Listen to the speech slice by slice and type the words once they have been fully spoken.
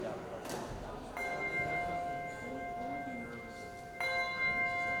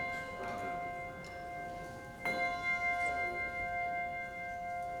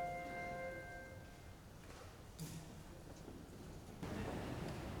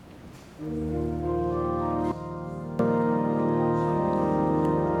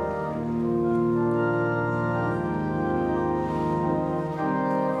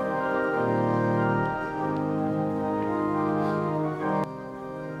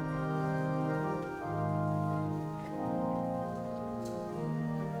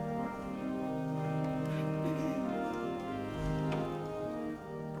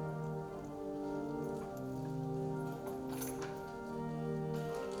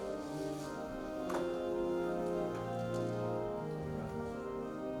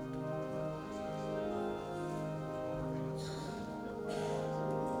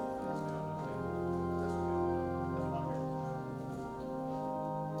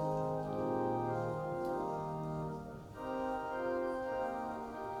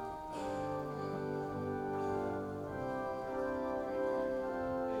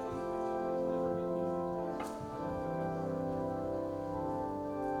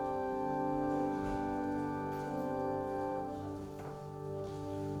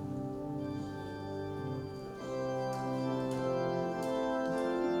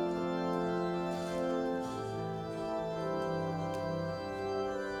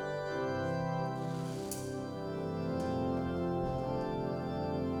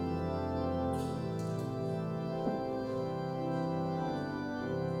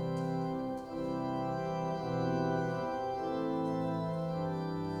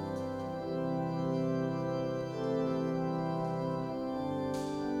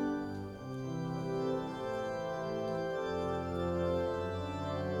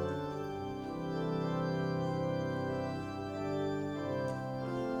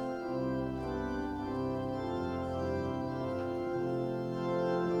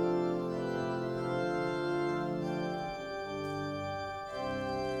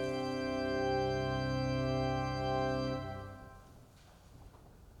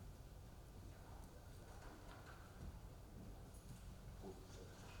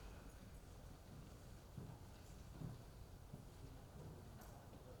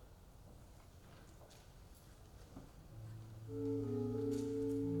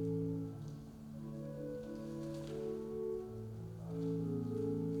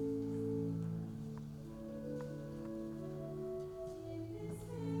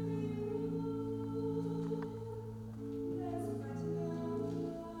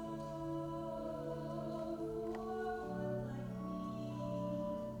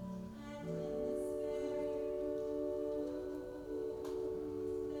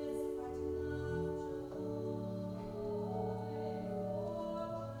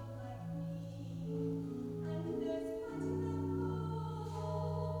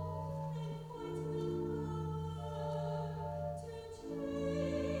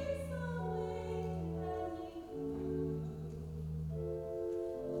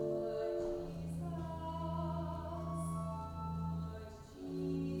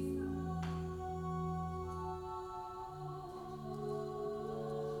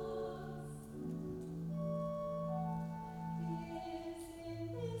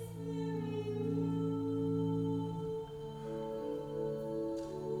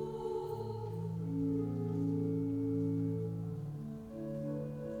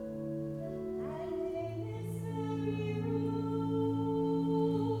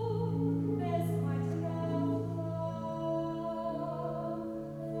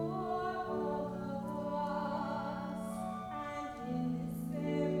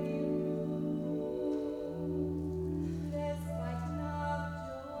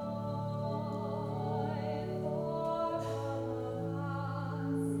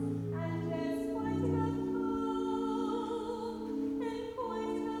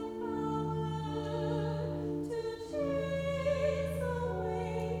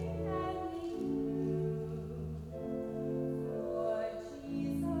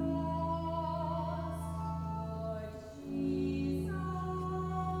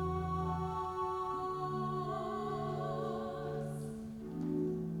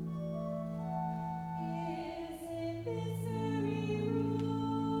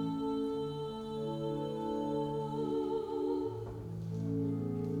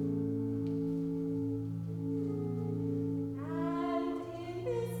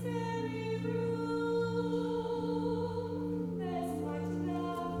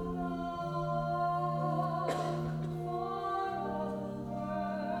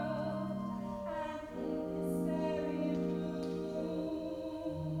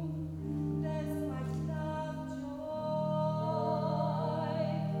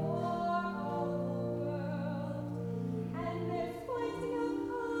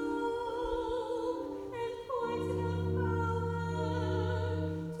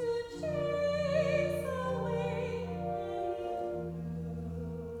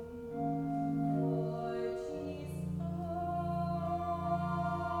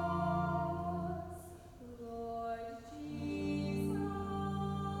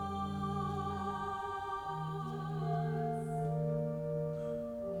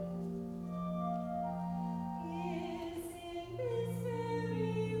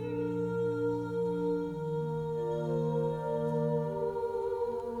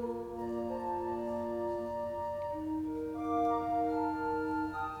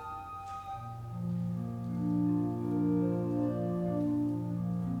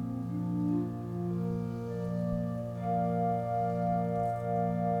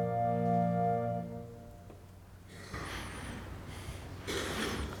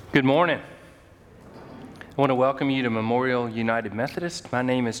Good morning. I want to welcome you to Memorial United Methodist. My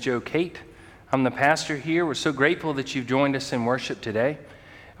name is Joe Cate. I'm the pastor here. We're so grateful that you've joined us in worship today.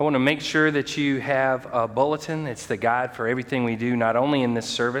 I want to make sure that you have a bulletin. It's the guide for everything we do, not only in this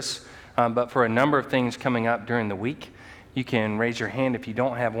service, but for a number of things coming up during the week. You can raise your hand if you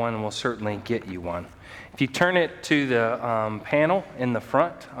don't have one, and we'll certainly get you one. If you turn it to the panel in the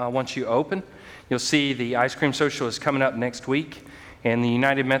front, once you open, you'll see the ice cream social is coming up next week. And the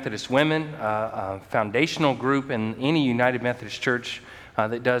United Methodist Women, a foundational group in any United Methodist church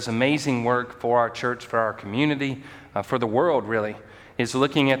that does amazing work for our church, for our community, for the world really, is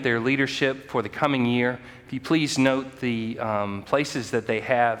looking at their leadership for the coming year. If you please note the places that they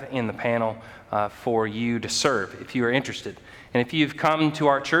have in the panel for you to serve if you are interested. And if you've come to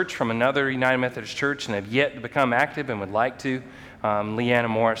our church from another United Methodist church and have yet to become active and would like to, Leanna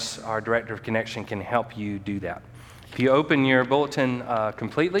Morris, our Director of Connection, can help you do that. If you open your bulletin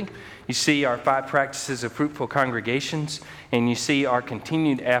completely, you see our 5 practices of fruitful congregations, and you see our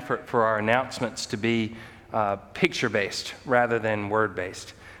continued effort for our announcements to be picture-based rather than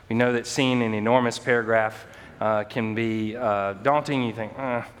word-based. We know that seeing an enormous paragraph can be daunting. You think,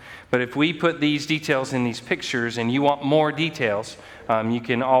 but if we put these details in these pictures and you want more details, you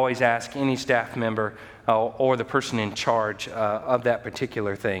can always ask any staff member or the person in charge of that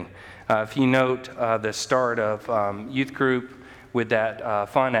particular thing. If you note the start of youth group with that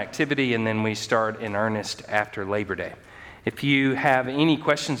fun activity, and then we start in earnest after Labor Day. If you have any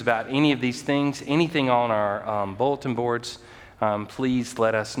questions about any of these things, anything on our bulletin boards, please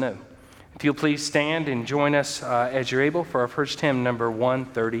let us know. If you'll please stand and join us as you're able for our first hymn, number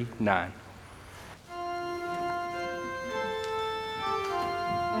 139.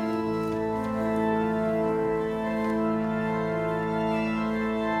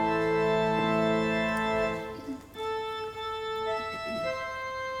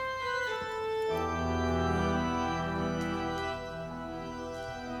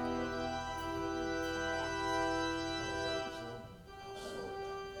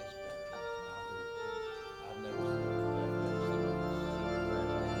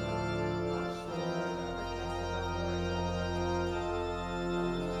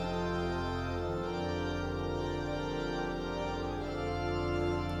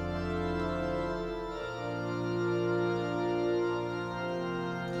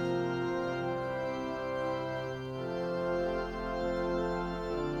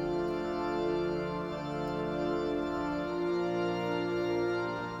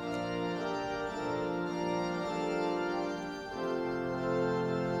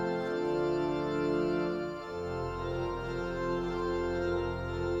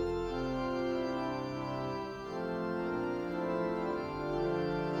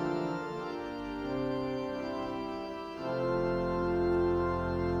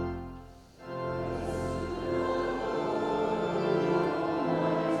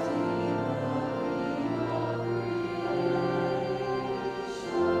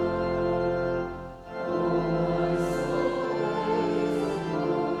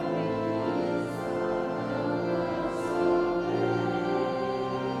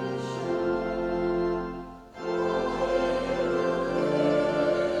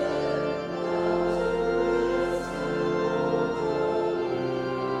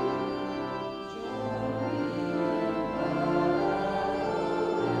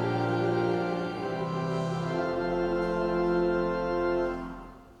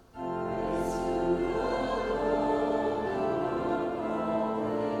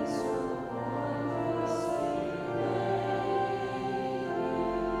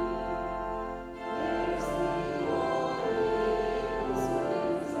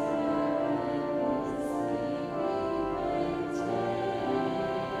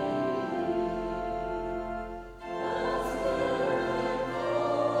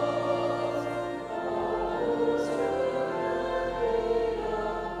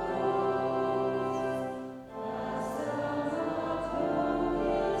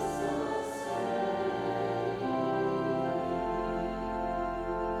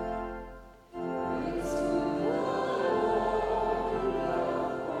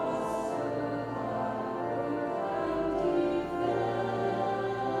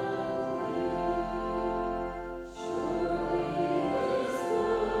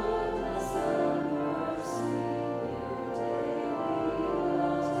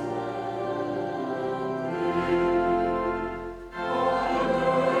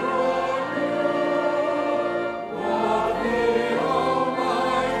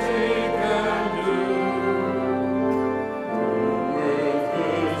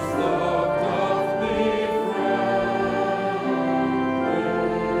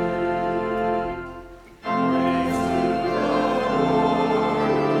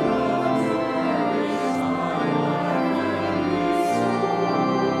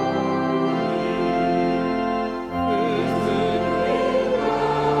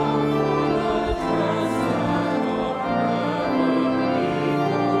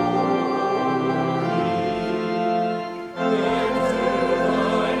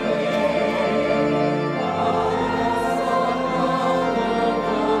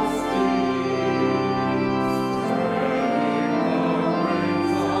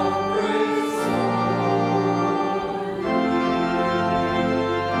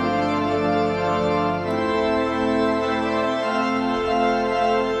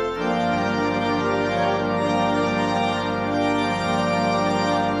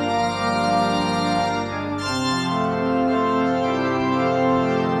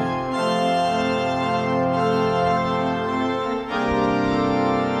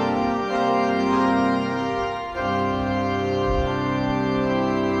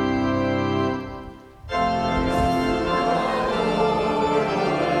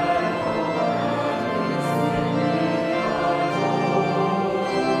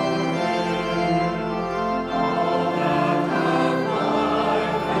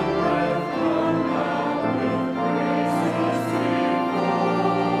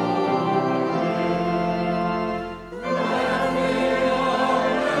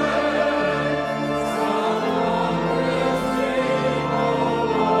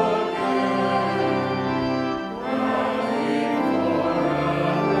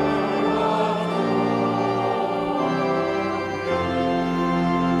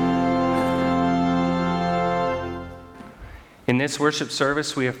 this worship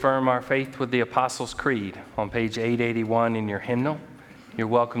service, we affirm our faith with the Apostles' Creed on page 881 in your hymnal. You're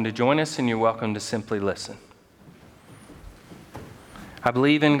welcome to join us, and you're welcome to simply listen. I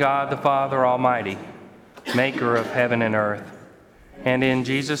believe in God the Father Almighty, maker of heaven and earth, and in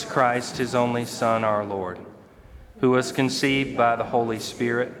Jesus Christ, his only Son, our Lord, who was conceived by the Holy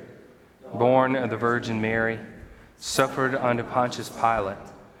Spirit, born of the Virgin Mary, suffered under Pontius Pilate,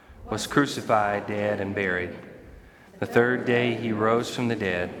 was crucified, dead, and buried. The third day he rose from the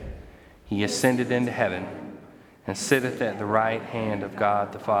dead. He ascended into heaven and sitteth at the right hand of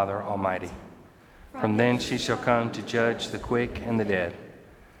God the Father Almighty. From thence he shall come to judge the quick and the dead.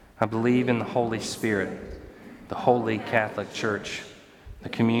 I believe in the Holy Spirit, the holy Catholic Church, the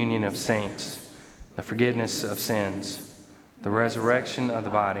communion of saints, the forgiveness of sins, the resurrection of the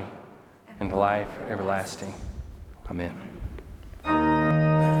body, and the life everlasting. Amen.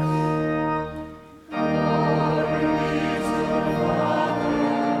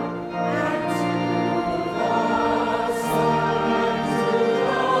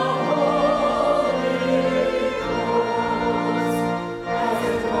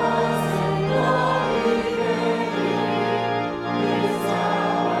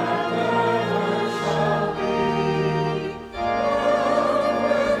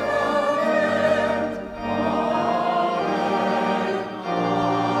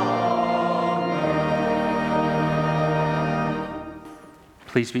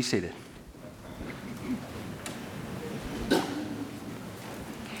 Please be seated.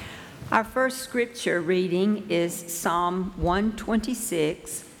 Our first scripture reading is Psalm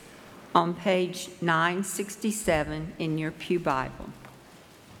 126 on page 967 in your Pew Bible.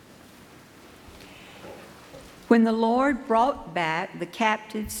 When the Lord brought back the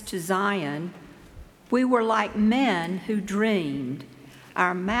captives to Zion, we were like men who dreamed.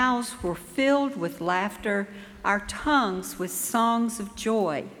 Our mouths were filled with laughter, our tongues with songs of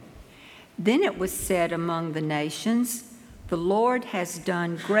joy. Then it was said among the nations, the Lord has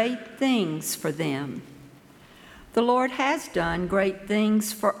done great things for them. The Lord has done great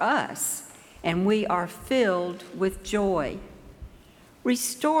things for us, and we are filled with joy.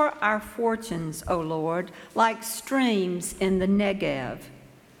 Restore our fortunes, O Lord, like streams in the Negev.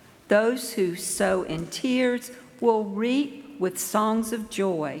 Those who sow in tears will reap with songs of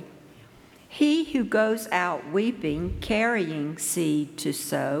joy. He who goes out weeping, carrying seed to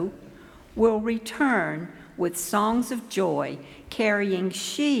sow, will return with songs of joy, carrying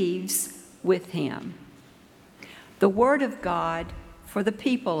sheaves with him. The word of God for the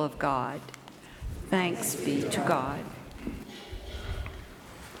people of God. Thanks be to God.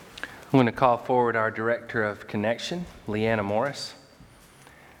 I'm going to call forward our Director of Connection, Leanna Morris.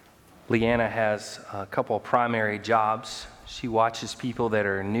 Leanna has a couple of primary jobs. She watches people that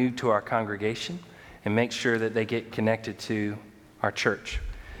are new to our congregation and makes sure that they get connected to our church.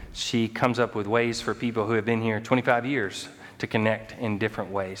 She comes up with ways for people who have been here 25 years to connect in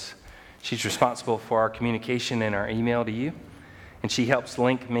different ways. She's responsible for our communication and our email to you, and she helps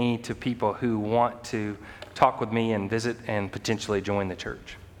link me to people who want to talk with me and visit and potentially join the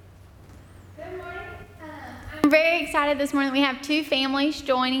church. Good morning. I'm very excited this morning. We have two families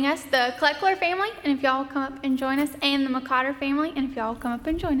joining us, the Kleckler family, and if y'all come up and join us, and the McCotter family, and if y'all come up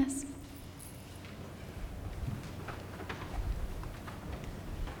and join us.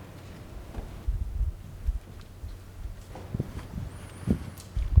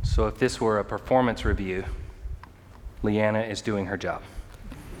 So if this were a performance review, Leanna is doing her job.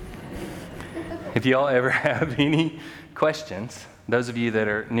 If y'all ever have any questions, those of you that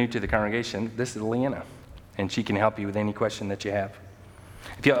are new to the congregation, this is Leanna, and she can help you with any question that you have.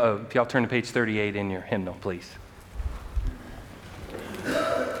 If y'all turn to page 38 in your hymnal, please.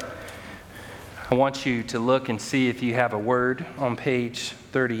 I want you to look and see if you have a word on page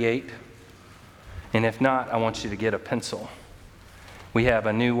 38, and if not, I want you to get a pencil. We have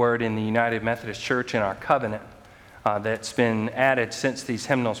a new word in the United Methodist Church in our covenant that's been added since these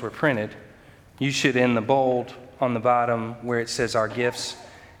hymnals were printed. You should, in the bold on the bottom where it says our gifts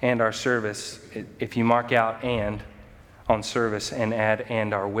and our service, if you mark out and on service and add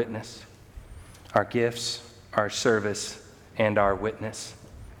and our witness. Our gifts, our service, and our witness.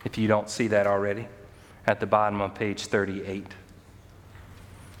 If you don't see that already, at the bottom of page 38.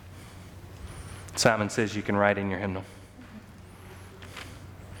 Simon says you can write in your hymnal.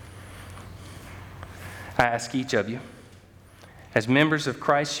 I ask each of you, as members of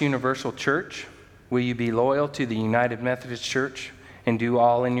Christ's Universal Church, will you be loyal to the United Methodist Church and do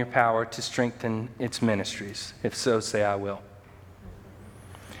all in your power to strengthen its ministries? If so, say I will.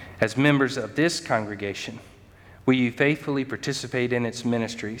 As members of this congregation, will you faithfully participate in its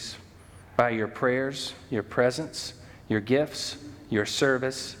ministries by your prayers, your presence, your gifts, your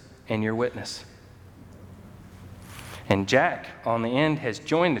service, and your witness. And Jack, on the end, has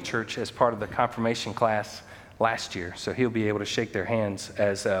joined the church as part of the confirmation class last year, so he'll be able to shake their hands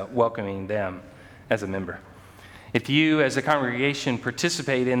as welcoming them as a member. If you, as a congregation,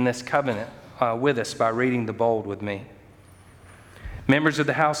 participate in this covenant with us by reading the bold with me. Members of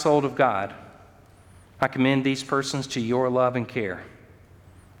the household of God, I commend these persons to your love and care.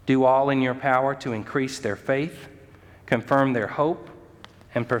 Do all in your power to increase their faith, confirm their hope,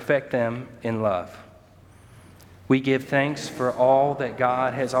 and perfect them in love. We give thanks for all that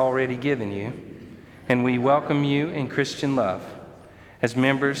God has already given you, and we welcome you in Christian love as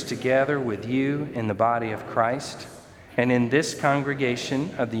members together with you in the body of Christ and in this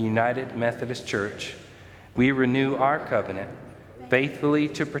congregation of the United Methodist Church. We renew our covenant faithfully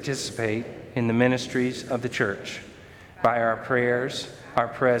to participate in the ministries of the church by our prayers, our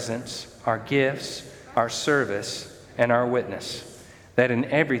presence, our gifts, our service, and our witness, that in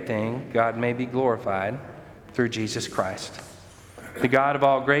everything God may be glorified through Jesus Christ. The God of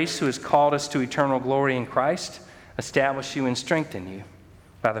all grace, who has called us to eternal glory in Christ, establish you and strengthen you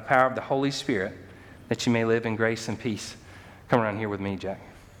by the power of the Holy Spirit, that you may live in grace and peace. Come around here with me, Jack,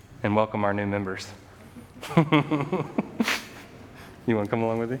 and welcome our new members. You want to come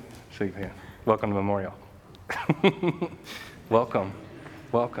along with me? Shake your hand. Welcome to Memorial. Welcome,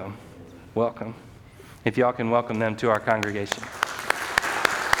 welcome, welcome. If y'all can welcome them to our congregation.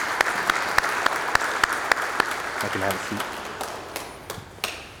 I can have a seat.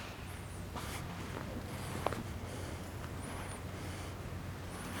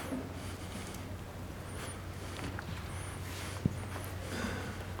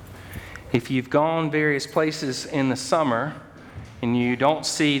 If you've gone various places in the summer and you don't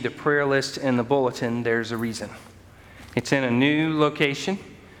see the prayer list in the bulletin, there's a reason. It's in a new location,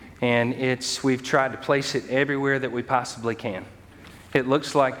 and we've tried to place it everywhere that we possibly can. It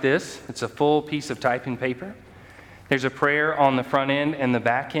looks like this. It's a full piece of typing paper. There's a prayer on the front end and the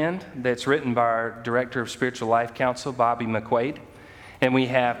back end that's written by our Director of Spiritual Life Council, Bobby McQuaid. And we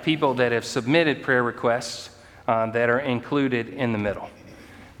have people that have submitted prayer requests that are included in the middle.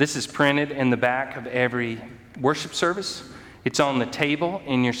 This is printed in the back of every worship service. It's on the table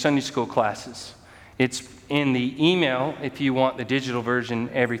in your Sunday school classes. It's in the email if you want the digital version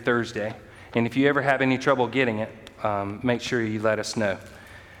every Thursday. And if you ever have any trouble getting it, make sure you let us know.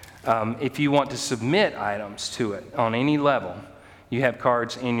 If you want to submit items to it on any level, you have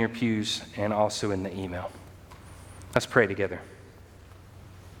cards in your pews and also in the email. Let's pray together.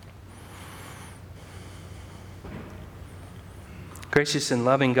 Gracious and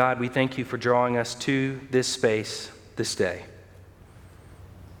loving God, we thank you for drawing us to this space this day.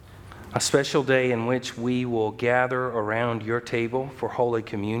 A special day in which we will gather around your table for Holy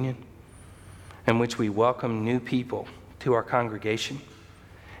Communion, in which we welcome new people to our congregation,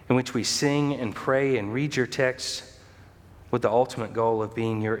 in which we sing and pray and read your text with the ultimate goal of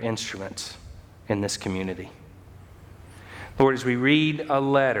being your instruments in this community. Lord, as we read a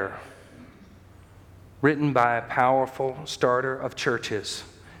letter written by a powerful starter of churches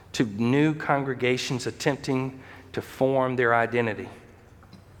to new congregations attempting to form their identity,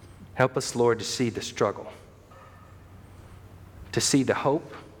 help us, Lord, to see the struggle, to see the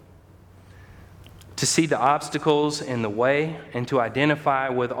hope, to see the obstacles in the way, and to identify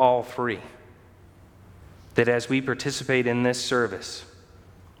with all three. That as we participate in this service,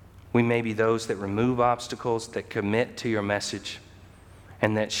 we may be those that remove obstacles, that commit to your message,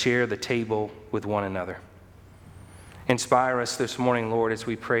 and that share the table with one another. Inspire us this morning, Lord, as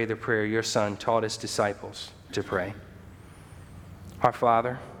we pray the prayer your Son taught his disciples to pray. Our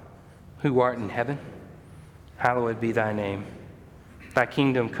Father, who art in heaven, hallowed be thy name. Thy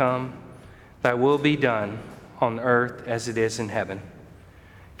kingdom come, thy will be done on earth as it is in heaven.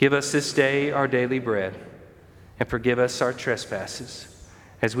 Give us this day our daily bread, and forgive us our trespasses,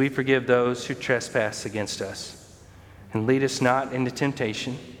 as we forgive those who trespass against us. And lead us not into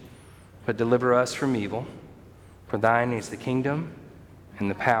temptation, but deliver us from evil. For thine is the kingdom, and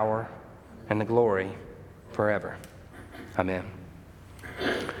the power, and the glory forever. Amen.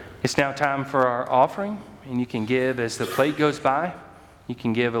 It's now time for our offering, and you can give as the plate goes by. You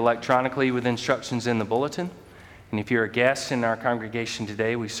can give electronically with instructions in the bulletin. And if you're a guest in our congregation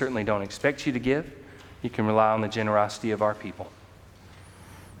today, we certainly don't expect you to give. You can rely on the generosity of our people.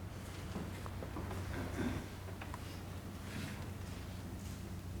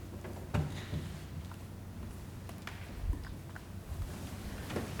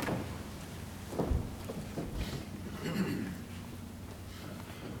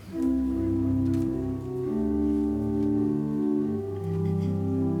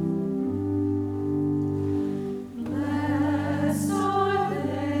 Let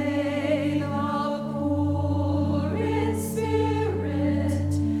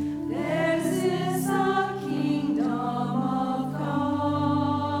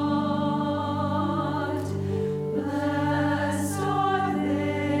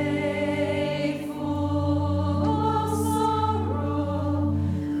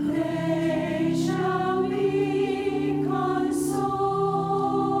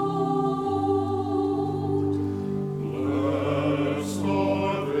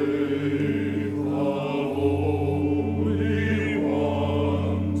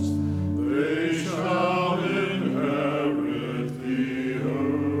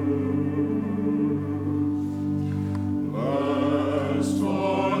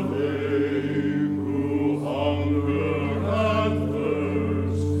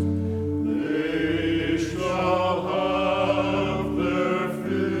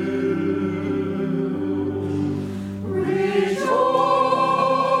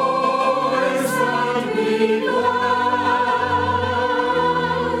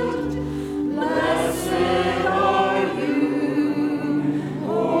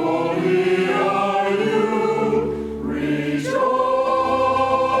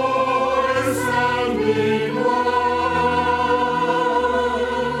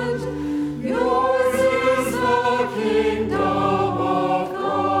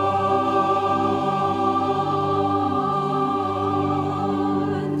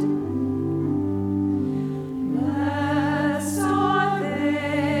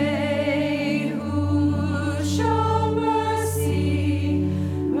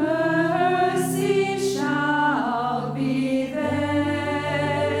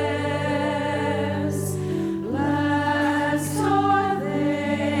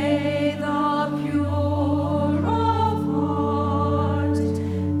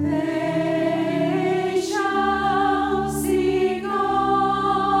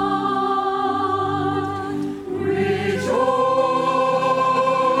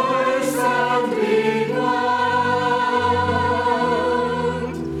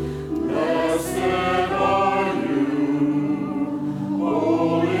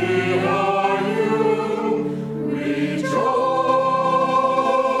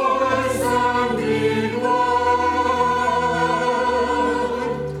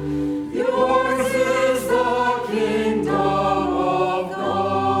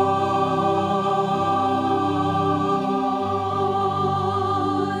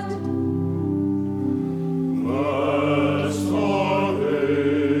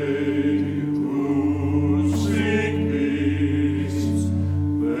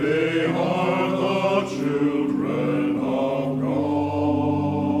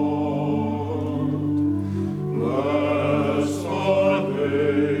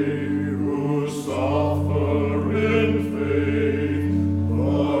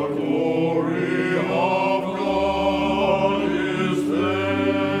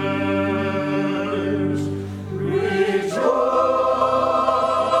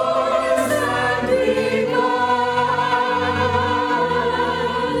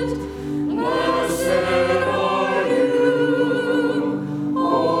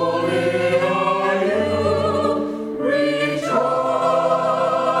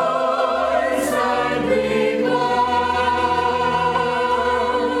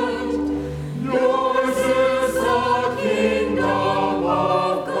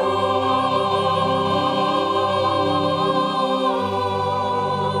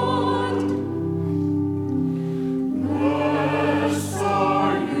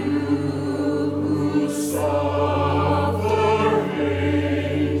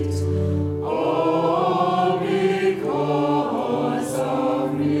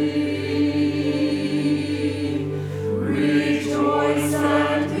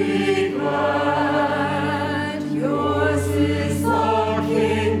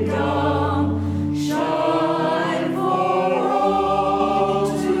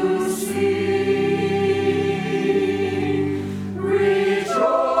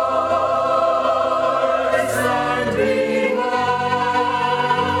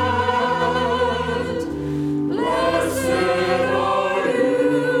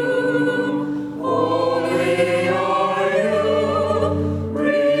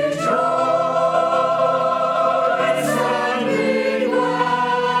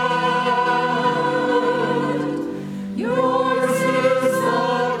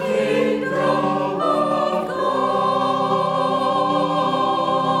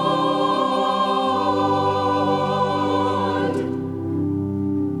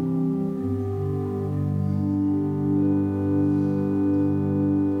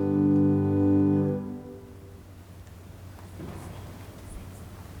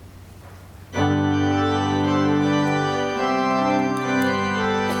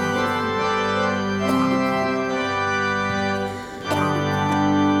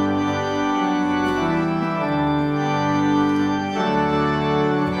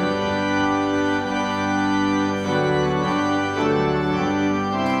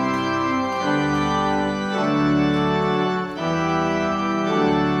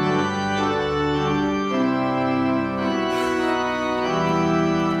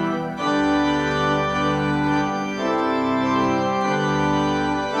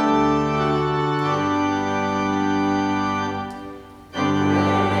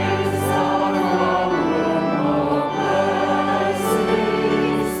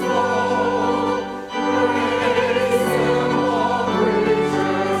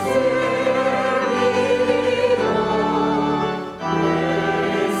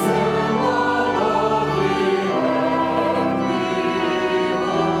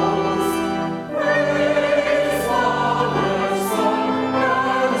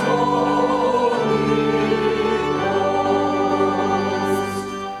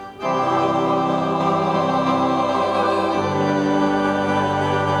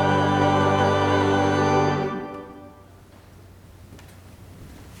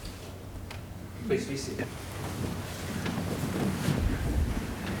Please be seated.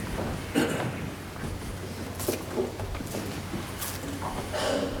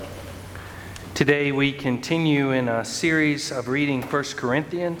 Today we continue in a series of reading 1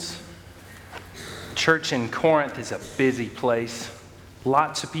 Corinthians. Church in Corinth is a busy place.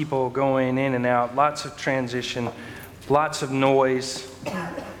 Lots of people going in and out, lots of transition, lots of noise,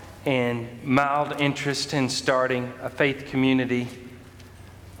 and mild interest in starting a faith community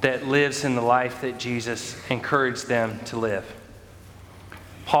that lives in the life that Jesus encouraged them to live.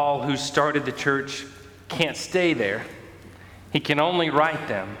 Paul, who started the church, can't stay there. He can only write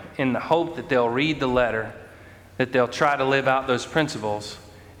them in the hope that they'll read the letter, that they'll try to live out those principles,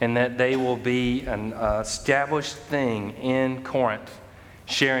 and that they will be an established thing in Corinth,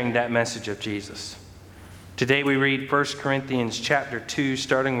 sharing that message of Jesus. Today we read 1 Corinthians chapter 2,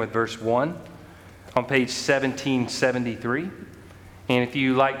 starting with verse 1 on page 1773. And if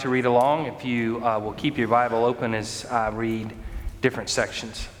you like to read along, if you will keep your Bible open as I read different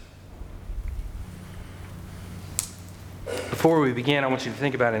sections. Before we begin, I want you to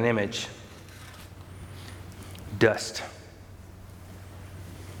think about an image. Dust.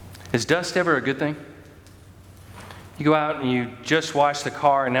 Is dust ever a good thing? You go out and you just wash the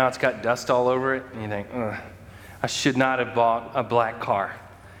car and now it's got dust all over it, and you think, ugh, I should not have bought a black car.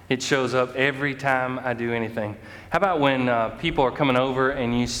 It shows up every time I do anything. How about when people are coming over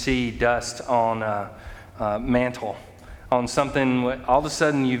and you see dust on a mantle, on something, all of a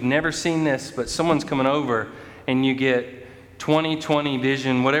sudden you've never seen this, but someone's coming over and you get 20/20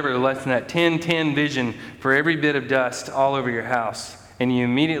 vision, whatever, less than that, 10/10 vision for every bit of dust all over your house. And you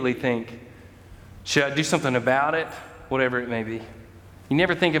immediately think, should I do something about it? Whatever it may be. You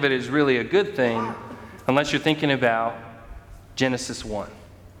never think of it as really a good thing unless you're thinking about Genesis 1.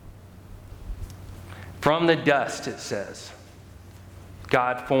 From the dust, it says,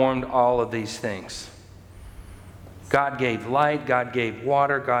 God formed all of these things. God gave light, God gave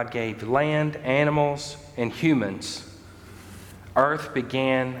water, God gave land, animals, and humans. Earth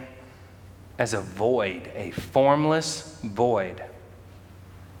began as a void, a formless void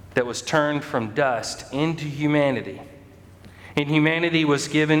that was turned from dust into humanity. And humanity was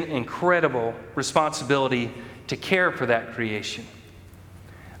given incredible responsibility to care for that creation.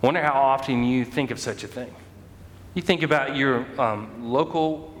 I wonder how often you think of such a thing. You think about your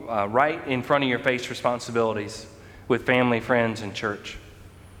local, right in front of your face responsibilities with family, friends, and church.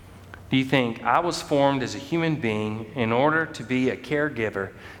 Do you think, I was formed as a human being in order to be a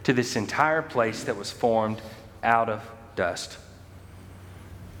caregiver to this entire place that was formed out of dust?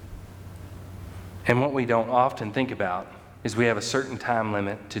 And what we don't often think about is we have a certain time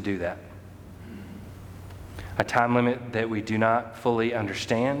limit to do that. A time limit that we do not fully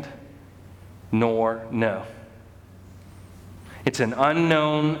understand nor know. It's an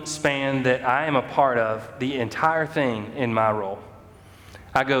unknown span that I am a part of the entire thing in my role.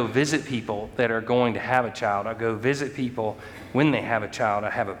 I go visit people that are going to have a child. I go visit people when they have a child. I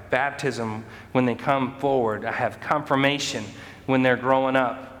have a baptism when they come forward. I have confirmation when they're growing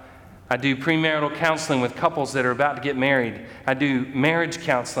up. I do premarital counseling with couples that are about to get married. I do marriage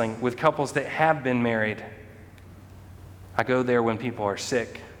counseling with couples that have been married. I go there when people are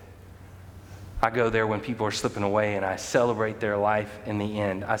sick. I go there when people are slipping away, and I celebrate their life in the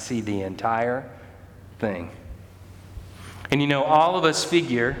end. I see the entire thing. And you know, all of us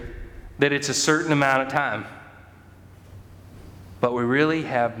figure that it's a certain amount of time. But we really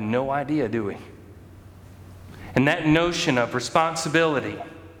have no idea, do we? And that notion of responsibility,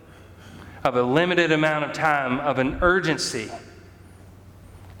 of a limited amount of time, of an urgency,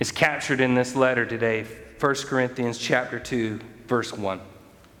 is captured in this letter today, 1 Corinthians chapter 2, verse 1.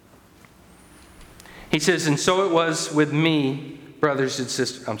 He says, and so it was with me, brothers and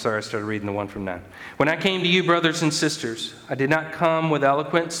sisters. I'm sorry, I started reading the one from 9. When I came to you, brothers and sisters, I did not come with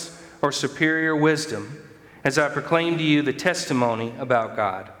eloquence or superior wisdom, as I proclaimed to you the testimony about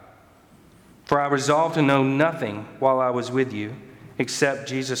God. For I resolved to know nothing while I was with you, except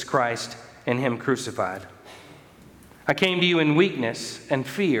Jesus Christ and Him crucified. I came to you in weakness and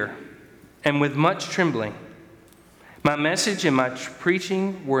fear, and with much trembling. My message and my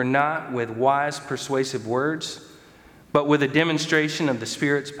preaching were not with wise, persuasive words, but with a demonstration of the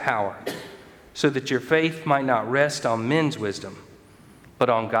Spirit's power, so that your faith might not rest on men's wisdom,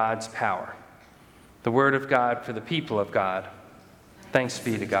 but on God's power. The word of God for the people of God. Thanks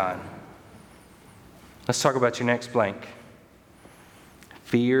be to God. Let's talk about your next blank.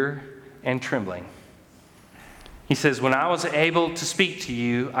 Fear and trembling. He says, when I was able to speak to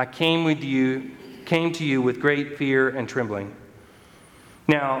you, I came to you with great fear and trembling.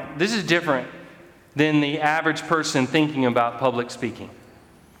 Now, this is different than the average person thinking about public speaking.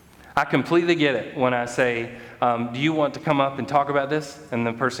 I completely get it when I say, do you want to come up and talk about this? And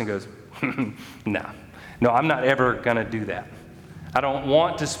the person goes, no, I'm not ever going to do that. I don't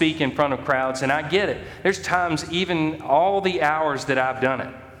want to speak in front of crowds, and I get it. There's times, even all the hours that I've done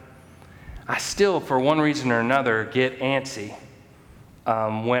it, I still, for one reason or another, get antsy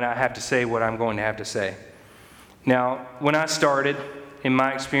when I have to say what I'm going to have to say. Now, when I started, in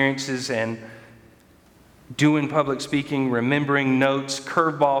my experiences and doing public speaking, remembering notes,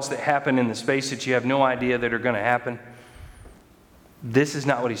 curveballs that happen in the space that you have no idea that are going to happen, this is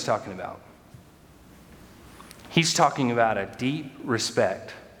not what he's talking about. He's talking about a deep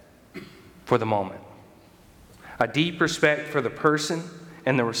respect for the moment, a deep respect for the person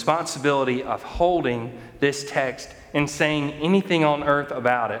and the responsibility of holding this text and saying anything on earth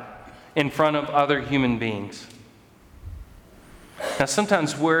about it in front of other human beings. Now,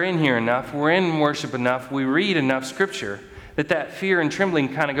 sometimes we're in here enough, we're in worship enough, we read enough scripture that fear and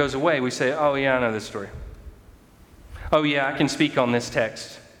trembling kind of goes away. We say, oh yeah, I know this story. Oh yeah, I can speak on this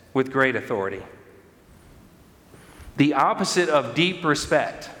text with great authority. The opposite of deep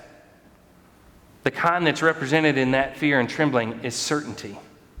respect, the kind that's represented in that fear and trembling, is certainty.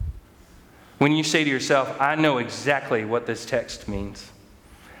 When you say to yourself, I know exactly what this text means.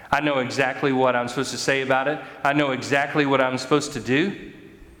 I know exactly what I'm supposed to say about it. I know exactly what I'm supposed to do.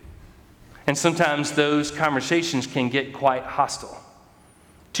 And sometimes those conversations can get quite hostile.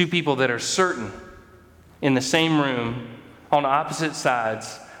 Two people that are certain in the same room on opposite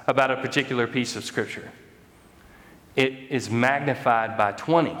sides about a particular piece of scripture. It is magnified by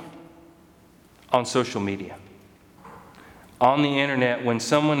 20 on social media. On the internet, when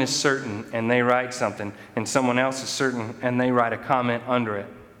someone is certain and they write something, and someone else is certain and they write a comment under it,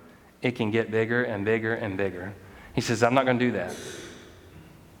 it can get bigger and bigger and bigger. He says, I'm not going to do that.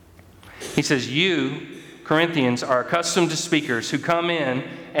 He says, you, Corinthians, are accustomed to speakers who come in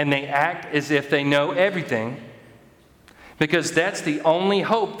and they act as if they know everything, because that's the only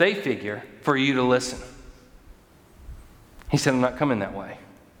hope they figure for you to listen. He said, I'm not coming that way.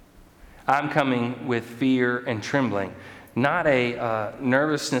 I'm coming with fear and trembling, not a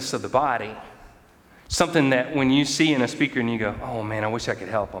nervousness of the body, something that when you see in a speaker and you go, oh man, I wish I could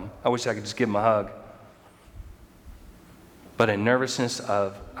help them. I wish I could just give them a hug. But a nervousness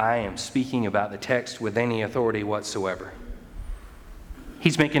of, I am speaking about the text with any authority whatsoever.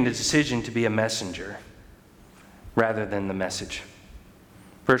 He's making the decision to be a messenger rather than the message.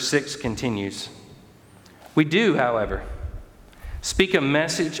 Verse 6 continues, we do, however, speak a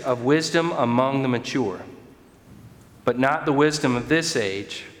message of wisdom among the mature, but not the wisdom of this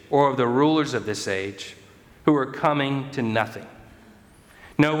age or of the rulers of this age who are coming to nothing.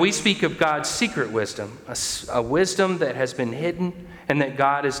 No, we speak of God's secret wisdom, a wisdom that has been hidden and that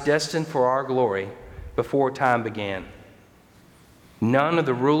God is destined for our glory before time began. None of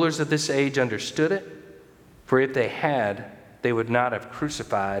the rulers of this age understood it, for if they had, they would not have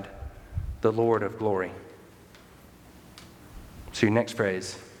crucified the Lord of glory. So your next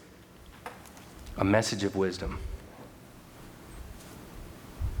phrase, a message of wisdom.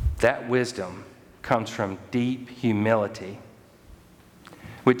 That wisdom comes from deep humility,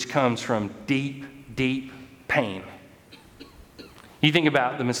 which comes from deep, deep pain. You think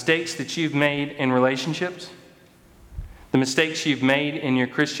about the mistakes that you've made in relationships, the mistakes you've made in your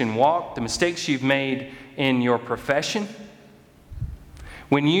Christian walk, the mistakes you've made in your profession.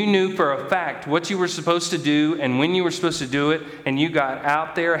 When you knew for a fact what you were supposed to do and when you were supposed to do it, and you got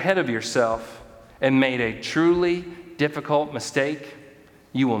out there ahead of yourself and made a truly difficult mistake,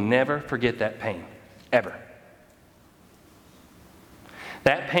 you will never forget that pain, ever.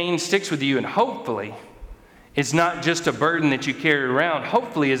 That pain sticks with you, and hopefully it's not just a burden that you carry around.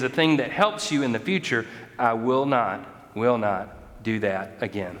 Hopefully is a thing that helps you in the future. I will not do that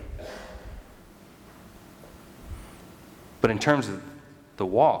again. But in terms of the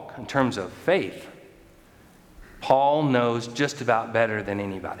walk, in terms of faith, Paul knows just about better than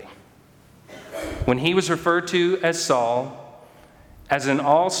anybody. When he was referred to as Saul, as an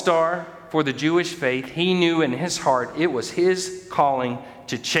all-star for the Jewish faith, he knew in his heart it was his calling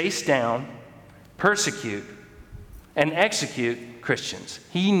to chase down, persecute, and execute Christians.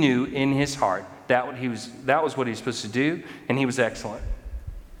 He knew in his heart that was what he was supposed to do, and he was excellent.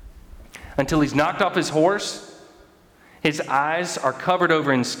 Until he's knocked off his horse, his eyes are covered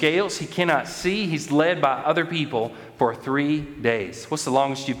over in scales. He cannot see. He's led by other people for 3 days. What's the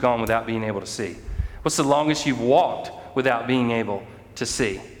longest you've gone without being able to see? What's the longest you've walked without being able to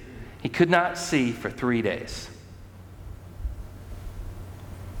see? He could not see for 3 days.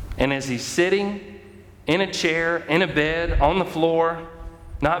 And as he's sitting in a chair, in a bed, on the floor,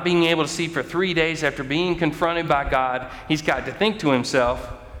 not being able to see for 3 days after being confronted by God, he's got to think to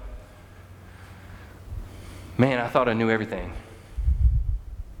himself, Man, I thought I knew everything,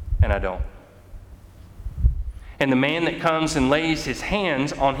 and I don't. And the man that comes and lays his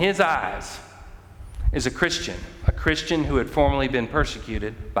hands on his eyes is a Christian who had formerly been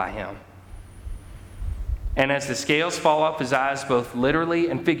persecuted by him. And as the scales fall off his eyes, both literally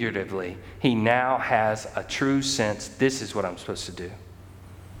and figuratively, he now has a true sense, this is what I'm supposed to do.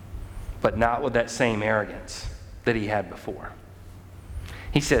 But not with that same arrogance that he had before.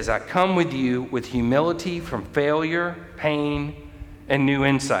 He says, I come with you with humility from failure, pain, and new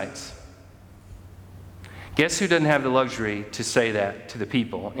insights. Guess who doesn't have the luxury to say that to the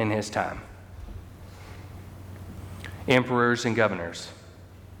people in his time? Emperors and governors.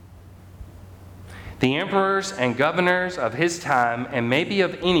 The emperors and governors of his time, and maybe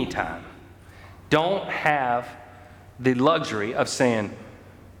of any time, don't have the luxury of saying,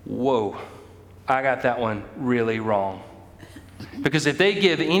 whoa, I got that one really wrong. Because if they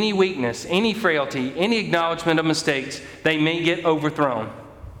give any weakness, any frailty, any acknowledgement of mistakes, they may get overthrown.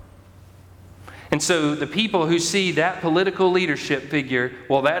 And so the people who see that political leadership figure,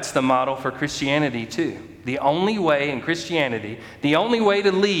 well, that's the model for Christianity too. The only way in Christianity, the only way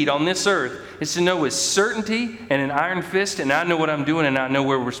to lead on this earth is to know with certainty and an iron fist, and I know what I'm doing and I know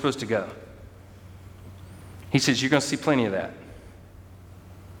where we're supposed to go. He says, you're going to see plenty of that.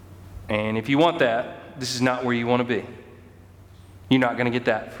 And if you want that, this is not where you want to be. You're not going to get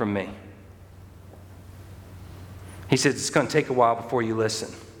that from me. He says, it's going to take a while before you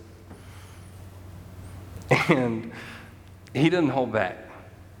listen. And he doesn't hold back.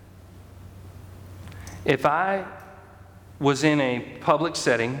 If I was in a public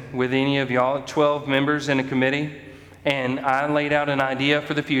setting with any of y'all, 12 members in a committee, and I laid out an idea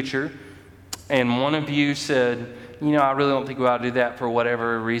for the future, and one of you said, you know, I really don't think we ought to do that for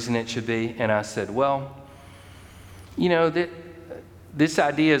whatever reason it should be, and I said, well, you know, this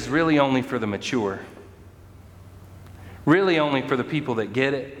idea is really only for the mature, really only for the people that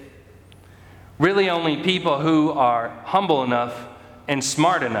get it, really only people who are humble enough and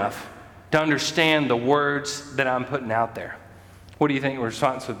smart enough to understand the words that I'm putting out there. What do you think the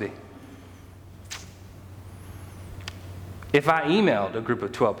response would be? If I emailed a group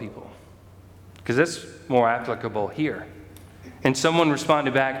of 12 people, because that's more applicable here, and someone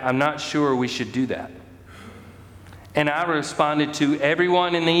responded back, I'm not sure we should do that. And I responded to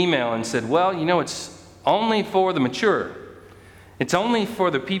everyone in the email and said, well, you know, it's only for the mature. It's only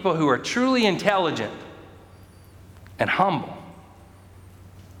for the people who are truly intelligent and humble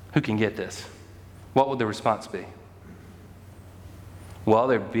who can get this. What would the response be? Well,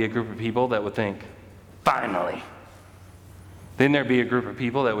 there'd be a group of people that would think, finally. Then there'd be a group of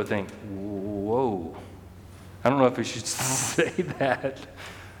people that would think, whoa, I don't know if we should say that.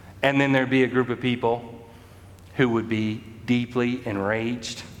 And then there'd be a group of people who would be deeply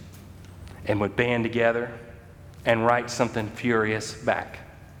enraged and would band together and write something furious back.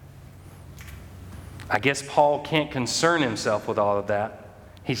 I guess Paul can't concern himself with all of that.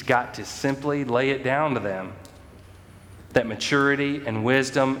 He's got to simply lay it down to them that maturity and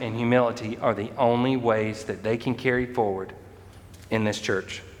wisdom and humility are the only ways that they can carry forward in this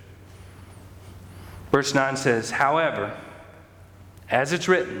church. Verse 9 says, however, as it's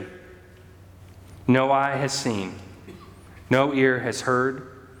written, no eye has seen, no ear has heard,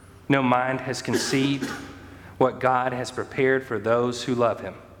 no mind has conceived what God has prepared for those who love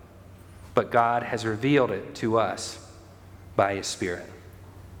him. But God has revealed it to us by his Spirit.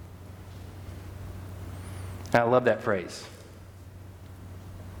 I love that phrase.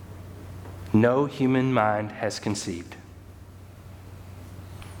 No human mind has conceived.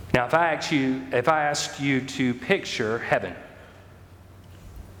 Now, if I asked you to picture heaven,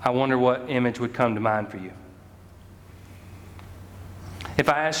 I wonder what image would come to mind for you. If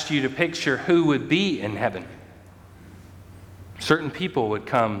I asked you to picture who would be in heaven, certain people would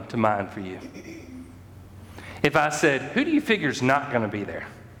come to mind for you. If I said, who do you figure is not going to be there?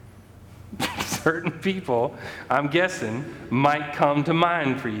 Certain people, I'm guessing, might come to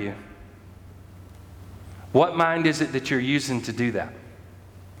mind for you. What mind is it that you're using to do that?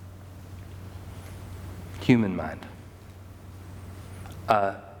 Human mind.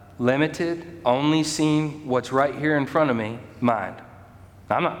 Limited, only seeing what's right here in front of me, mind.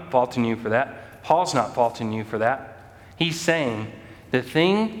 I'm not faulting you for that. Paul's not faulting you for that. He's saying the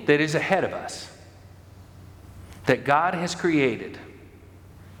thing that is ahead of us, that God has created,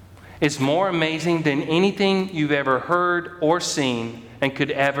 is more amazing than anything you've ever heard or seen and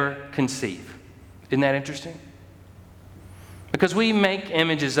could ever conceive. Isn't that interesting? Because we make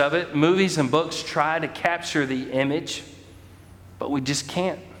images of it. Movies and books try to capture the image, but we just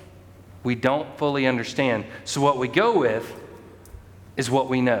can't. We don't fully understand. So what we go with is what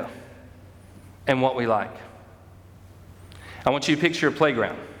we know and what we like. I want you to picture a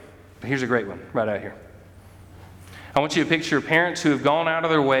playground. Here's a great one right out here. I want you to picture parents who have gone out of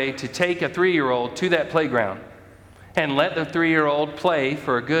their way to take a 3-year-old to that playground and let the 3-year-old play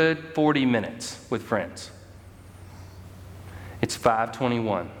for a good 40 minutes with friends. It's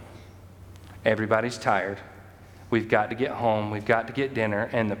 5:21. Everybody's tired. We've got to get home. We've got to get dinner.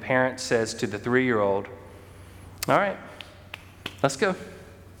 And the parent says to the 3-year-old, all right, let's go.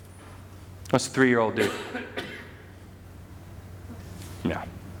 What's the 3-year-old do? No.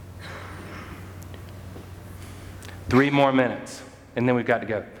 3 more minutes, and then we've got to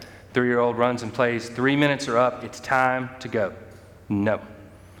go. 3-year-old runs and plays. 3 minutes are up. It's time to go. No.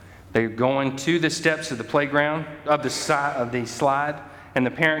 They're going to the steps of the playground, of the slide, and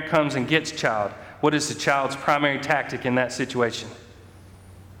the parent comes and gets child. What is the child's primary tactic in that situation?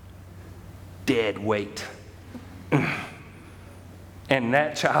 Dead weight. And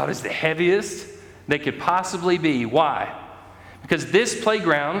that child is the heaviest they could possibly be. Why? Because this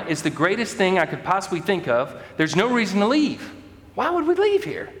playground is the greatest thing I could possibly think of. There's no reason to leave. Why would we leave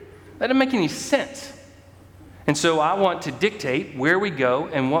here? That doesn't make any sense. And so I want to dictate where we go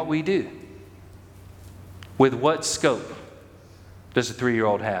and what we do. With what scope does a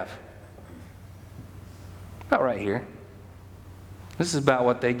 3-year-old have? About right here. This is about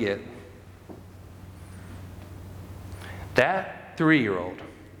what they get. That 3-year-old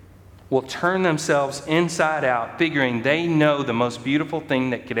will turn themselves inside out, figuring they know the most beautiful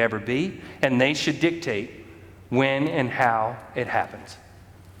thing that could ever be, and they should dictate when and how it happens.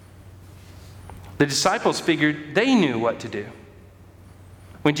 The disciples figured they knew what to do.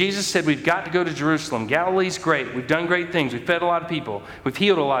 When Jesus said, we've got to go to Jerusalem, Galilee's great, we've done great things, we've fed a lot of people, we've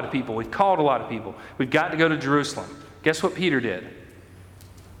healed a lot of people, we've called a lot of people, we've got to go to Jerusalem. Guess what Peter did?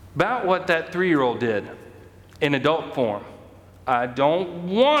 About what that 3-year-old did in adult form. I don't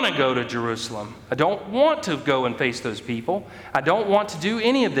want to go to Jerusalem. I don't want to go and face those people. I don't want to do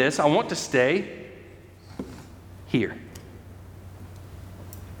any of this. I want to stay here.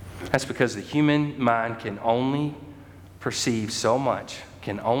 That's because the human mind can only perceive so much,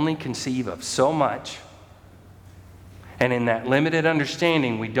 can only conceive of so much. And in that limited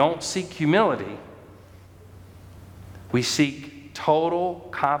understanding, we don't seek humility. We seek total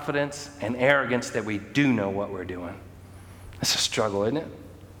confidence and arrogance that we do know what we're doing. It's a struggle, isn't it?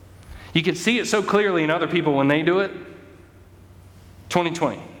 You can see it so clearly in other people when they do it.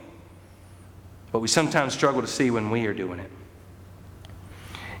 2020. But we sometimes struggle to see when we are doing it.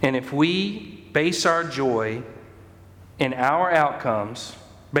 And if we base our joy in our outcomes,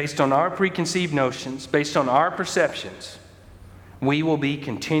 based on our preconceived notions, based on our perceptions, we will be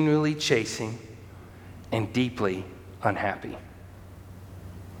continually chasing and deeply unhappy.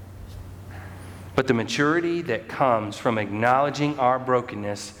 But the maturity that comes from acknowledging our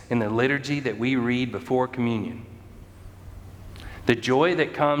brokenness in the liturgy that we read before communion, the joy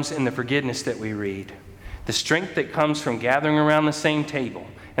that comes in the forgiveness that we read, the strength that comes from gathering around the same table,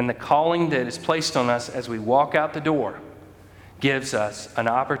 and the calling that is placed on us as we walk out the door, gives us an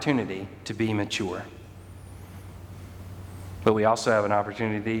opportunity to be mature. But we also have an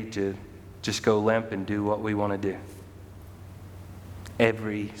opportunity to just go limp and do what we want to do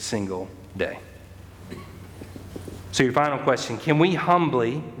every single day. So your final question, can we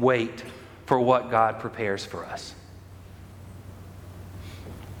humbly wait for what God prepares for us?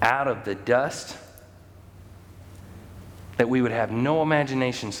 Out of the dust that we would have no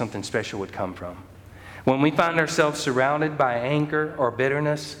imagination something special would come from. When we find ourselves surrounded by anger or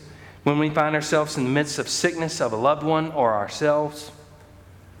bitterness, when we find ourselves in the midst of sickness of a loved one or ourselves,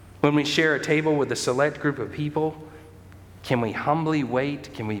 when we share a table with a select group of people, can we humbly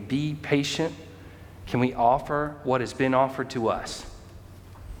wait? Can we be patient? Can we offer what has been offered to us?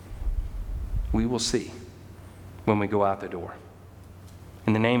 We will see when we go out the door.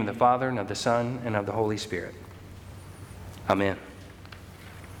 In the name of the Father, and of the Son, and of the Holy Spirit. Amen.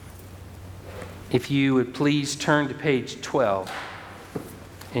 If you would please turn to page 12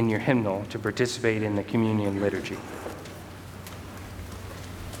 in your hymnal to participate in the communion liturgy.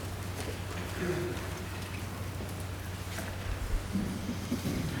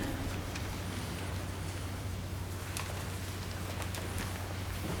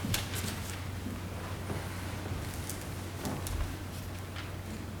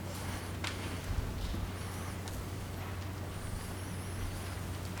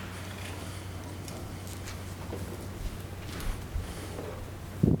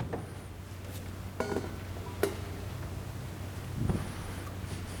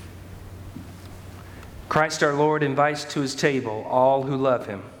 Christ our Lord invites to his table all who love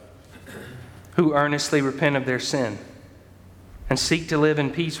him, who earnestly repent of their sin and seek to live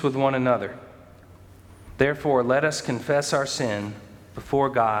in peace with one another. Therefore, let us confess our sin before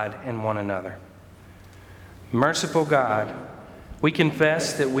God and one another. Merciful God, we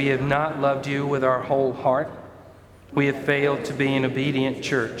confess that we have not loved you with our whole heart. We have failed to be an obedient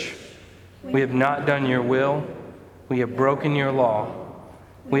church. We have not done your will. We have broken your law.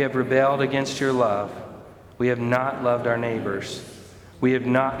 We have rebelled against your love. We have not loved our neighbors. We have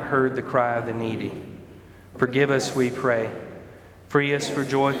not heard the cry of the needy. Forgive us, we pray. Free us for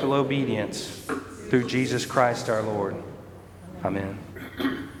joyful obedience through Jesus Christ our Lord. Amen.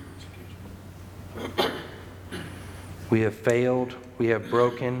 We have failed, we have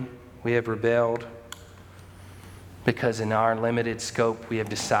broken, we have rebelled, because in our limited scope, we have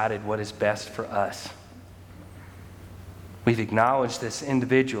decided what is best for us. We've acknowledged this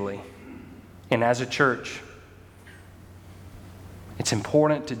individually and as a church. It's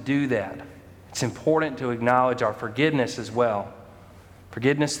important to do that. It's important to acknowledge our forgiveness as well.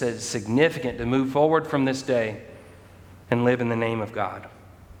 Forgiveness that is significant to move forward from this day and live in the name of God.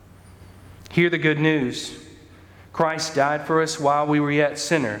 Hear the good news. Christ died for us while we were yet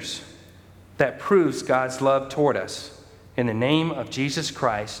sinners. That proves God's love toward us. In the name of Jesus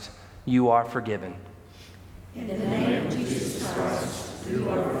Christ, you are forgiven. In the name of Jesus Christ, you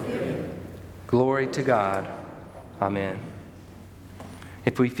are forgiven. Glory to God. Amen.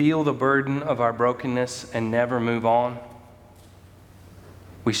 If we feel the burden of our brokenness and never move on,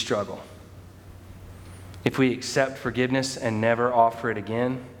 we struggle. If we accept forgiveness and never offer it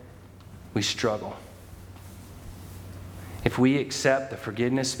again, we struggle. If we accept the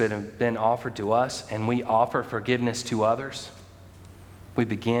forgiveness that has been offered to us and we offer forgiveness to others, we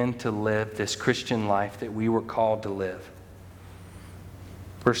begin to live this Christian life that we were called to live.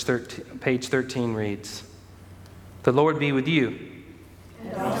 Page 13 reads, "The Lord be with you.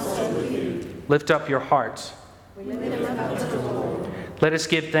 And also with you. Lift up your hearts. We lift up to the Lord. Let us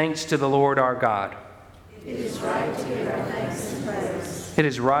give thanks to the Lord our God. It is right to give our thanks and praise. It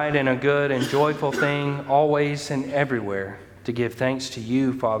is right and a good and joyful thing, always and everywhere, to give thanks to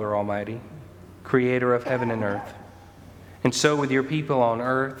you, Father Almighty, Creator of heaven and earth. And so with your people on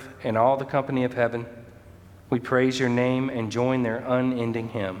earth and all the company of heaven, we praise your name and join their unending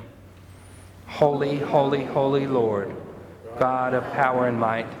hymn. Holy, holy, holy Lord, God of power and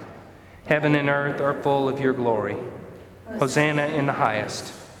might, heaven and earth are full of your glory. Hosanna in the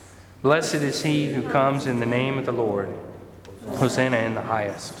highest. Blessed is he who comes in the name of the Lord. Hosanna in the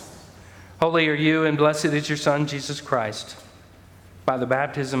highest. Holy are you, and blessed is your Son, Jesus Christ. By the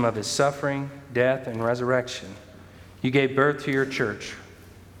baptism of his suffering, death, and resurrection, you gave birth to your church,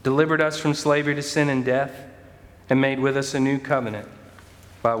 delivered us from slavery to sin and death, and made with us a new covenant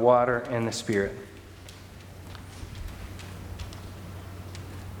by water and the Spirit.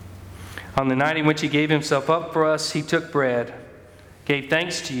 On the night in which he gave himself up for us, he took bread, gave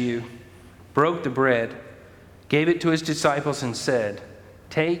thanks to you, broke the bread, gave it to his disciples, and said,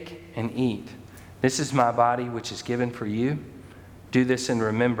 "Take and eat. This is my body, which is given for you. Do this in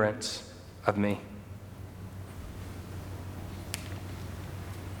remembrance of me."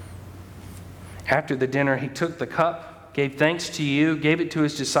 After the dinner, he took the cup, gave thanks to you, gave it to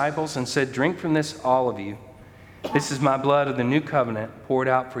his disciples, and said, "Drink from this, all of you. This is my blood of the new covenant, poured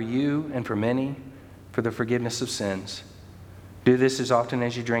out for you and for many for the forgiveness of sins. Do this as often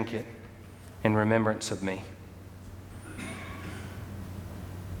as you drink it in remembrance of me."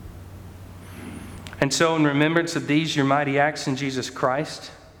 And so, in remembrance of these, your mighty acts in Jesus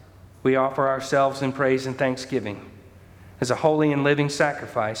Christ, we offer ourselves in praise and thanksgiving as a holy and living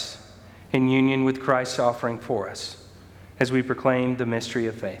sacrifice in union with Christ's offering for us, as we proclaim the mystery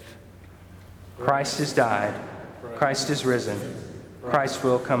of faith. Christ has died. Christ is risen. Christ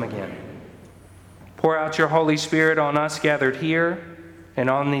will come again. Pour out your Holy Spirit on us gathered here and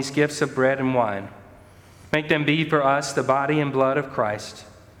on these gifts of bread and wine. Make them be for us the body and blood of Christ,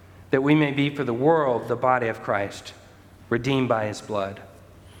 that we may be for the world the body of Christ, redeemed by his blood.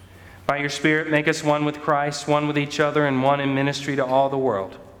 By your Spirit, make us one with Christ, one with each other, and one in ministry to all the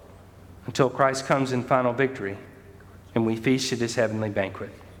world, until Christ comes in final victory and we feast at his heavenly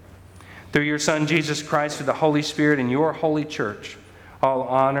banquet. Through your Son, Jesus Christ, with the Holy Spirit and your holy church, all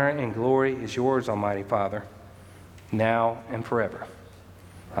honor and glory is yours, Almighty Father, now and forever.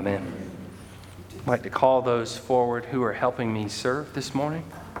 Amen. I'd like to call those forward who are helping me serve this morning.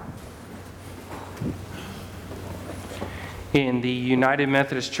 In the United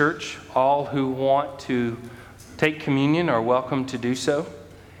Methodist Church, all who want to take communion are welcome to do so.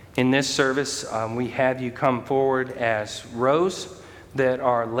 In this service, we have you come forward as rows that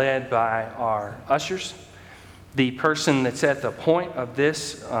are led by our ushers. The person that's at the point of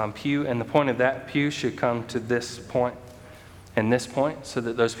this pew and the point of that pew should come to this point and this point so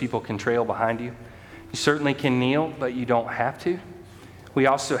that those people can trail behind you. You certainly can kneel, but you don't have to. We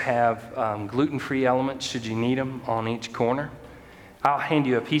also have gluten-free elements, should you need them, on each corner. I'll hand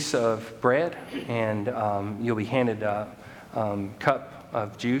you a piece of bread, and you'll be handed a cup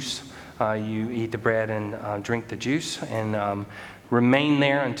of juice. You eat the bread and drink the juice, and remain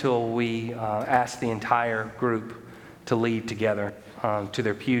there until we ask the entire group to leave together to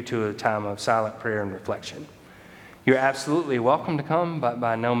their pew to a time of silent prayer and reflection. You're absolutely welcome to come, but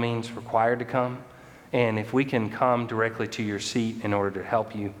by no means required to come. And if we can come directly to your seat in order to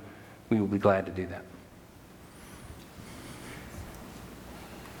help you, we will be glad to do that.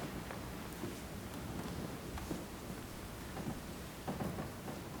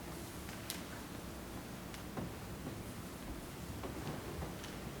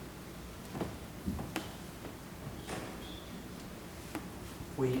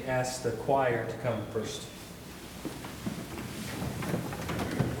 We ask the choir to come first.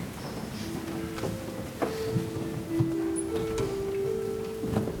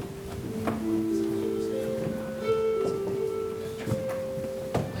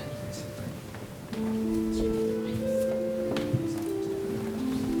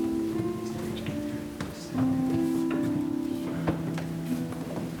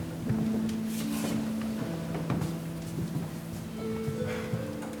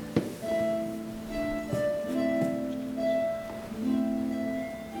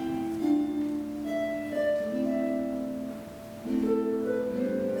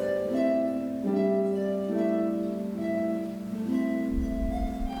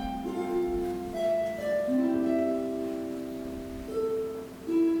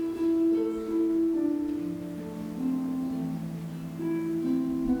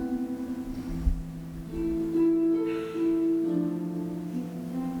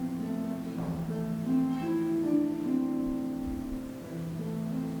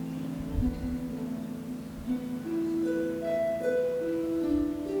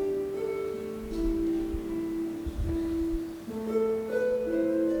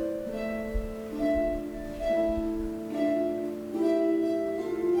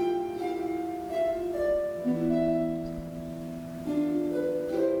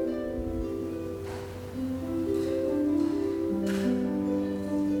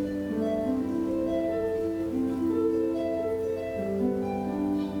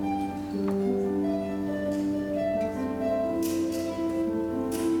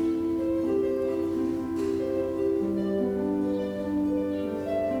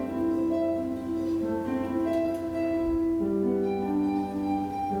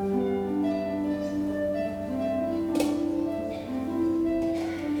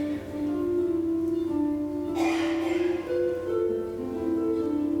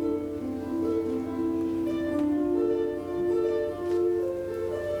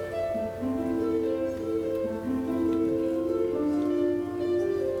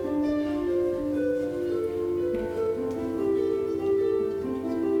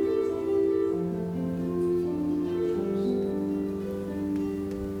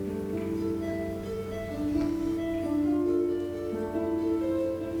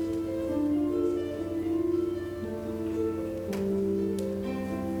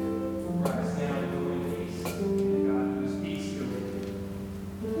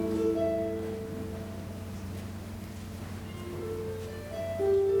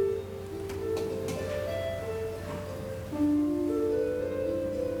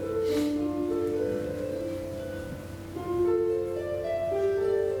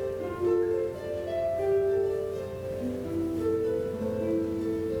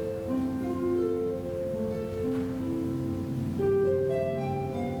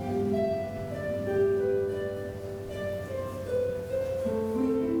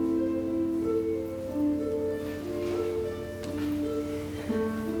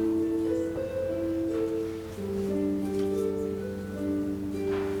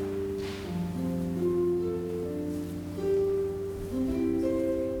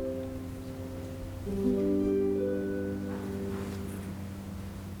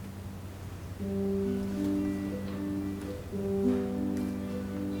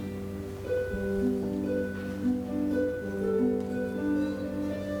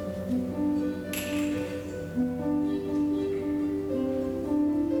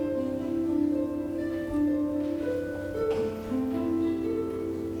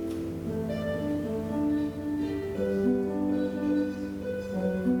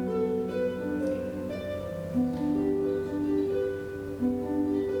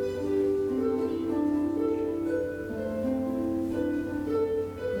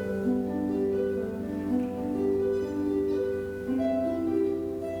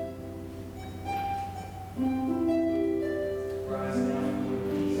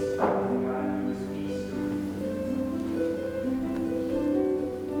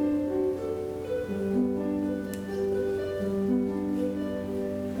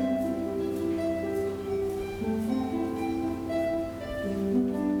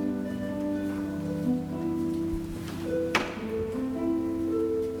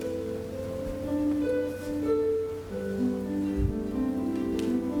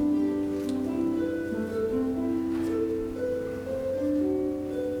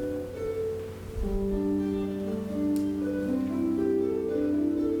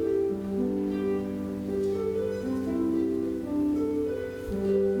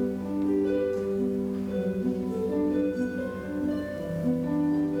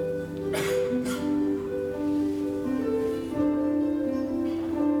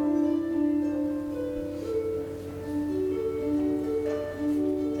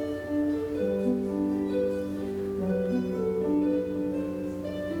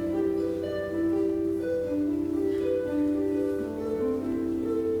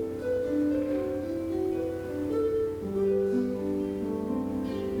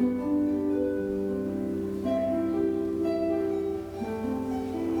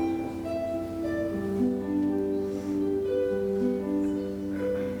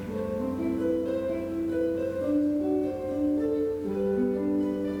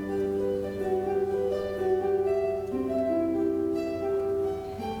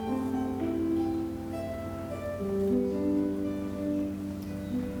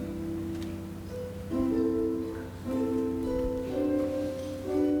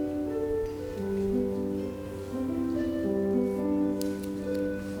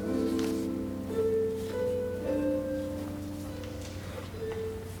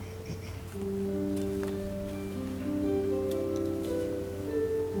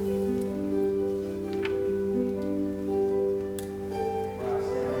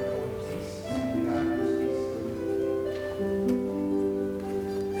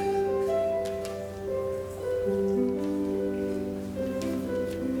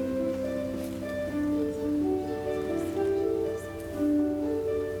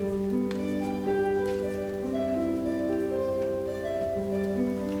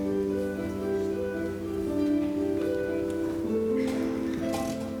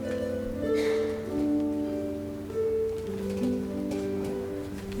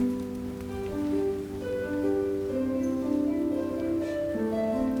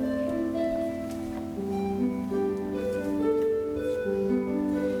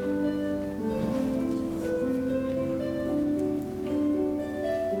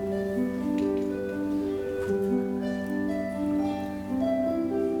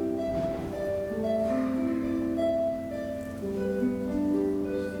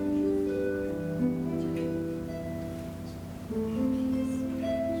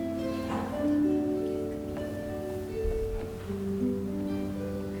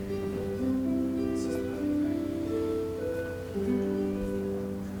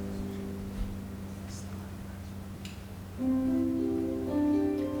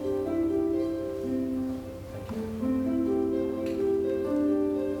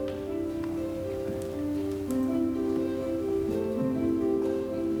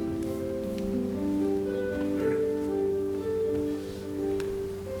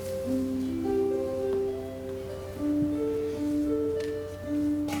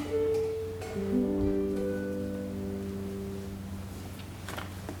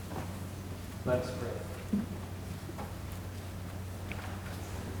 Let us pray.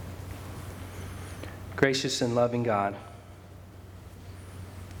 Gracious and loving God,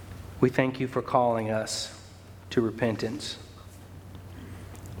 we thank you for calling us to repentance,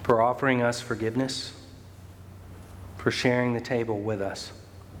 for offering us forgiveness, for sharing the table with us.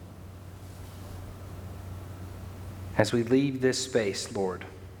 As we leave this space, Lord,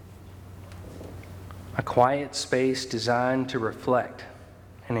 a quiet space designed to reflect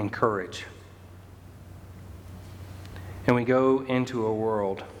and encourage, and we go into a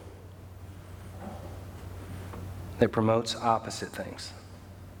world that promotes opposite things.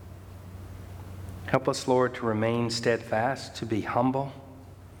 Help us, Lord, to remain steadfast, to be humble,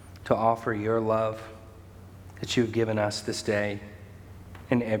 to offer your love that you have given us this day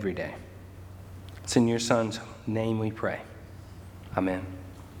and every day. It's in your Son's name we pray. Amen.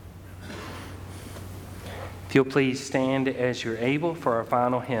 If you'll please stand as you're able for our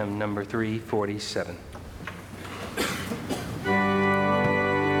final hymn, number 347.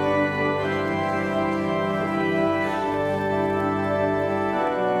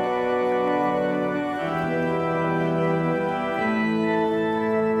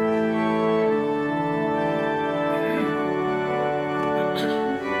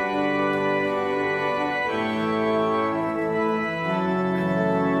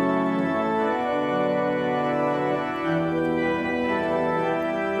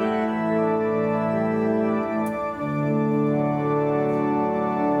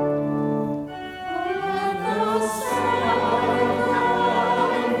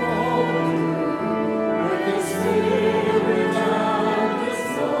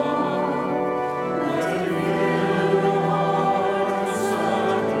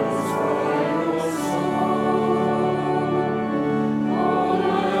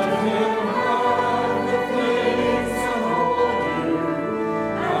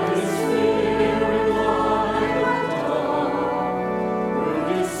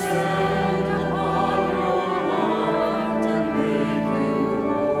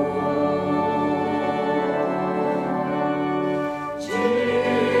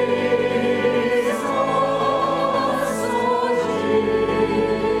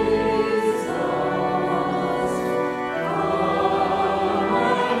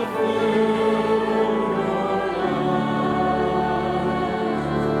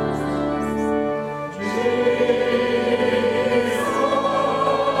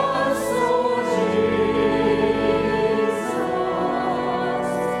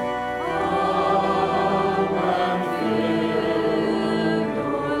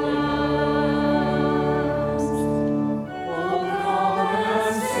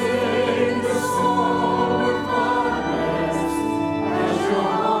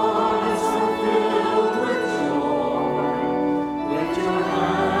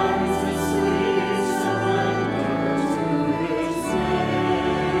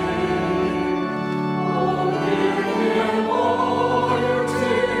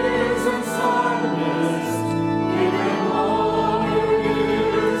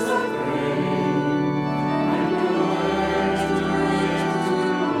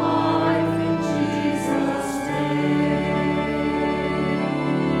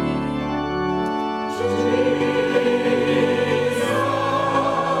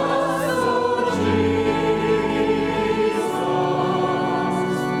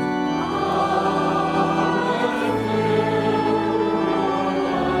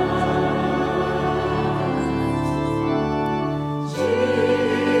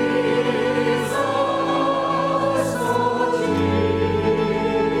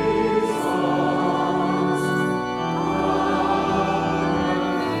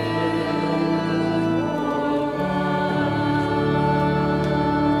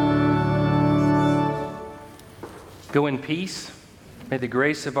 Go in peace. May the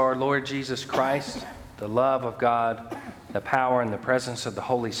grace of our Lord Jesus Christ, the love of God, the power and the presence of the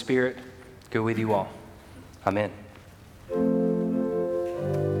Holy Spirit go with you all. Amen.